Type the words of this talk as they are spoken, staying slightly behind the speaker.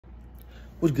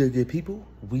What's good people?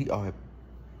 We are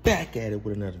back at it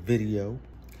with another video.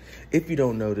 If you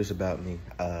don't know this about me,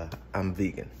 I'm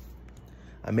vegan.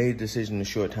 I made a decision a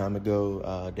short time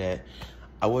ago that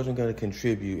I wasn't going to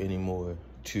contribute anymore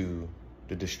to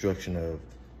the destruction of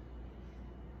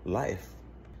life.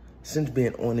 Since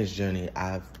being on this journey,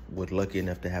 I was lucky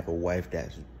enough to have a wife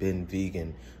that's been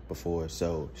vegan before,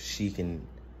 so she can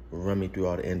run me through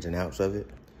all the ins and outs of it.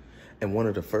 And one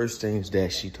of the first things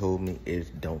that she told me is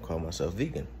don't call myself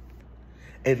vegan.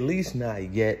 At least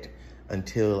not yet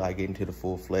until I get into the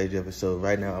full-fledged of it. So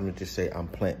right now, I'm gonna just say I'm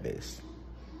plant-based.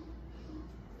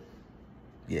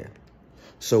 Yeah.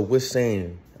 So with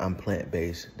saying I'm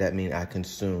plant-based, that means I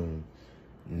consume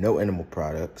no animal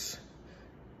products,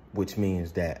 which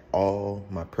means that all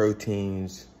my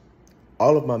proteins,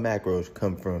 all of my macros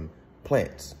come from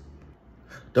plants.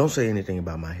 Don't say anything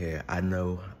about my hair. I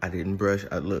know I didn't brush.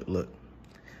 Look.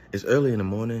 It's early in the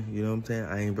morning, you know what I'm saying?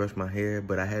 I ain't brushed my hair,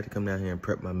 but I had to come down here and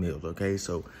prep my meals, okay?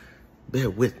 So bear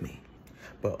with me.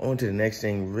 But on to the next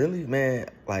thing. Really, man,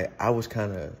 like I was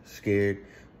kind of scared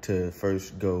to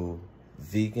first go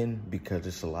vegan because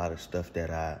it's a lot of stuff that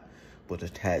I was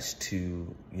attached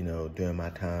to, you know, during my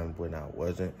time when I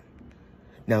wasn't.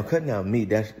 Now, cutting out meat,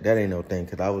 that ain't no thing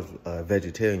because I was a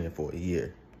vegetarian for a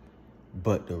year.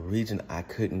 But the reason I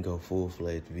couldn't go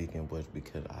full-fledged vegan was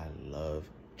because I love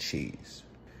cheese.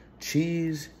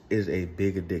 Cheese is a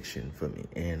big addiction for me,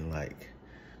 and like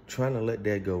trying to let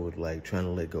that go was like trying to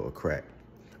let go of crack.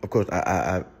 Of course,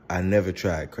 I never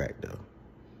tried crack though.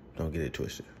 Don't get it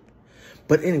twisted.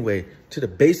 But anyway, to the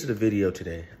base of the video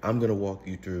today, I'm gonna walk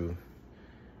you through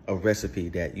a recipe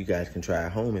that you guys can try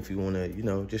at home if you wanna, you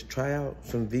know, just try out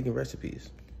some vegan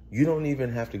recipes. You don't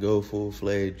even have to go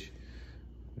full-fledged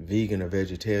vegan or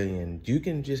vegetarian. You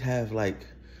can just have like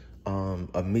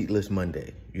a meatless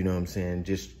Monday, you know what I'm saying?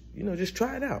 Just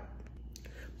try it out.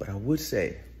 But I would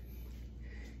say,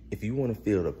 if you want to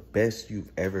feel the best you've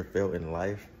ever felt in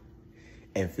life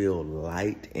and feel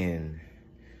light and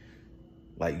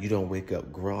like you don't wake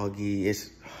up groggy,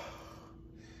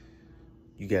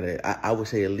 you gotta, I would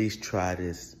say at least try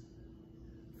this.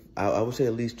 I would say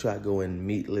at least try going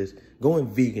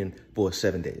vegan for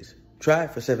 7 days. Try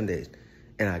it for 7 days.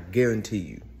 And I guarantee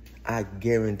you,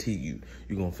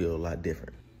 you're gonna feel a lot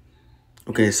different.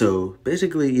 Okay, so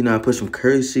basically, you know, I put some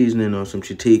curry seasoning on some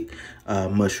Shatik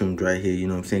mushrooms right here, you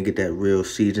know what I'm saying? Get that real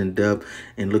seasoned up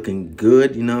and looking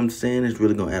good, you know what I'm saying? It's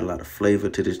really gonna add a lot of flavor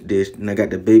to this dish. And I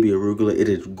got the baby arugula. It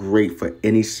is great for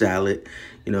any salad,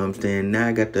 you know what I'm saying? Now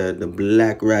I got the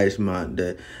black rice, man,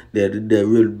 the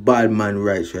real bad man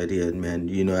rice right here, man.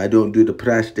 You know, I don't do the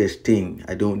processed thing.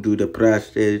 I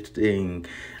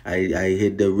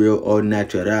hit the real all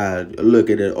natural.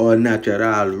 Look at it, all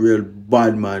natural, real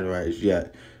bad man rice, yeah.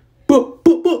 Boop,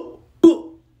 boop, boop,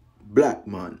 boop. Black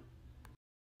man.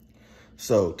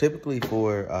 So typically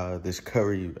for this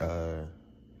curry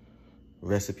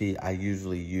recipe, I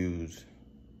usually use,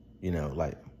 you know,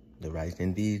 like the rice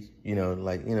indeed, you know,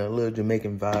 like, you know, a little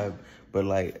Jamaican vibe, but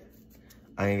like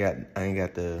I ain't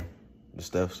got the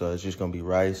stuff, so it's just gonna be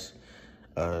rice,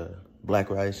 black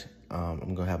rice.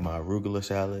 I'm gonna have my arugula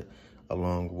salad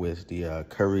along with the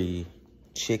curry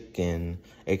chicken,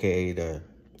 aka the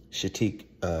Shatik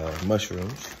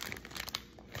mushrooms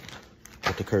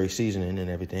with the curry seasoning and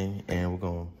everything, and we're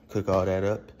gonna cook all that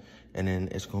up, and then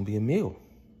it's gonna be a meal,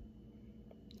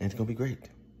 and it's gonna be great.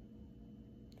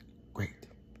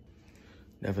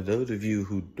 Now, for those of you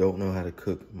who don't know how to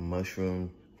cook mushroom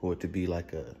for it to be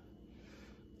like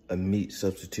a meat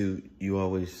substitute, you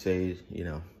always say, you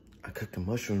know, I cooked the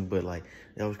mushrooms, but like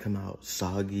they always come out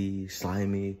soggy,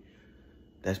 slimy.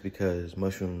 That's because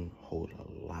mushrooms hold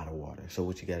a lot of water. So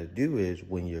what you got to do is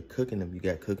when you're cooking them, you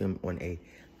got to cook them on a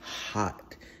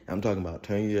hot. I'm talking about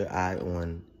turn your eye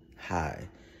on high.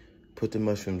 Put the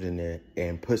mushrooms in there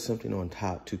and put something on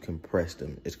top to compress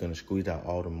them. It's going to squeeze out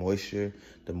all the moisture.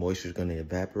 The moisture is going to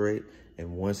evaporate.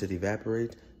 And once it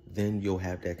evaporates, then you'll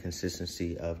have that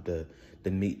consistency of the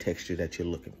meat texture that you're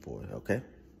looking for, okay?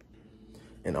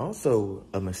 And also,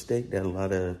 a mistake that a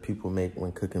lot of people make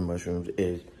when cooking mushrooms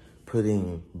is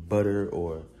putting butter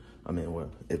or, I mean, well,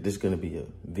 if this is going to be a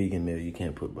vegan meal, you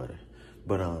can't put butter.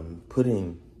 But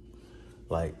putting,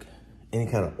 like, any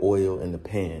kind of oil in the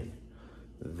pan,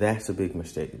 that's a big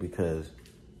mistake because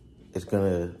it's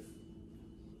going to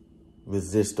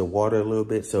resist the water a little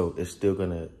bit. So it's still going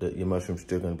to, your mushroom's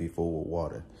still going to be full with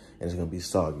water. And it's going to be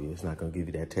soggy. It's not going to give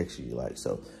you that texture you like.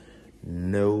 So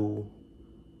no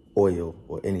oil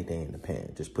or anything in the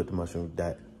pan. Just put the mushroom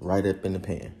right up in the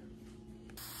pan.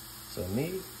 So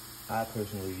me, I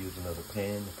personally use another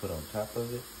pan to put on top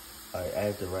of it. I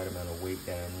add the right amount of weight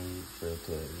that I need for it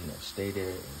to, stay there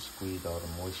and squeeze all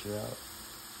the moisture out.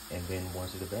 And then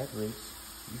once it evaporates,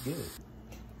 you good.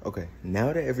 Okay,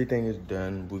 now that everything is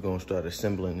done, we're gonna start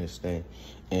assembling this thing.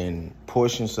 And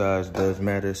portion size does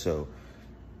matter, so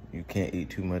you can't eat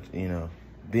too much,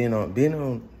 Being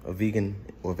on a vegan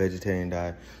or vegetarian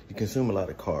diet, you consume a lot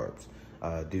of carbs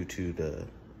due to the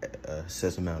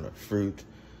excess amount of fruit,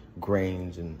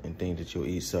 grains, and things that you'll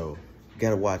eat. So you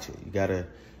gotta watch it. You gotta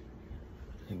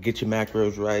get your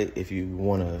macros right if you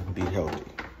wanna be healthy,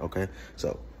 okay?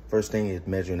 So first thing is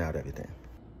measuring out everything.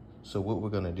 So what we're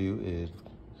gonna do is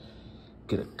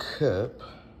get a cup.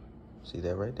 See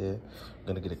that right there? I'm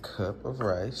gonna get a cup of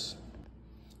rice.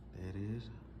 There it is.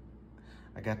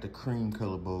 I got the cream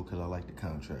color bowl because I like the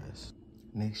contrast.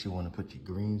 Next, you want to put your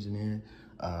greens in there.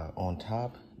 On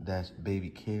top, that's baby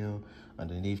kale.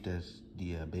 Underneath, that's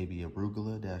the baby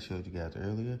arugula that I showed you guys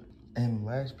earlier. And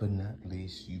last but not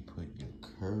least, you put your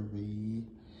curry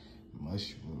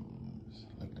mushrooms.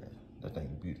 Look at that. That thing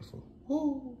is beautiful.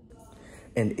 Woo!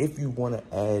 And if you want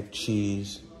to add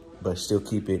cheese, but still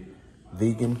keep it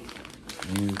vegan,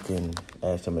 you can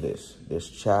add some of this. This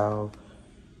Chow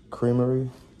Creamery.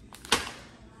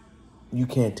 You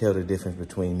can't tell the difference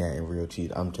between that and real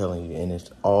cheese. I'm telling you, and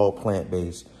it's all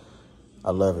plant-based.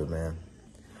 I love it, man.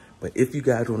 But if you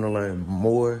guys want to learn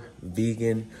more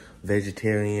vegan,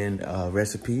 vegetarian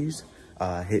recipes,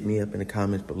 hit me up in the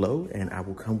comments below, and I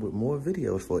will come with more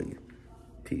videos for you.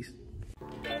 Peace.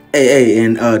 Hey,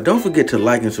 and don't forget to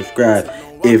like and subscribe.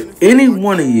 If any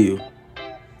one of you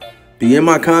be in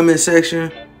my comment section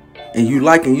and you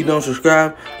like and you don't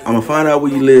subscribe, I'm going to find out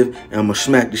where you live and I'm going to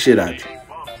smack the shit out you.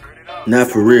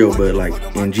 Not for real, but like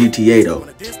in GTA though.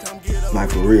 Like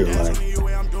for real,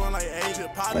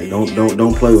 like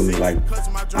don't play with me. Like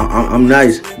I'm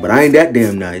nice, but I ain't that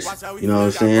damn nice. You know what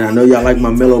I'm saying? I know y'all like my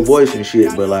mellow voice and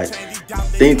shit, but like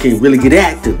things can really get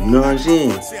active. You know what I'm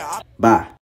saying? Bye.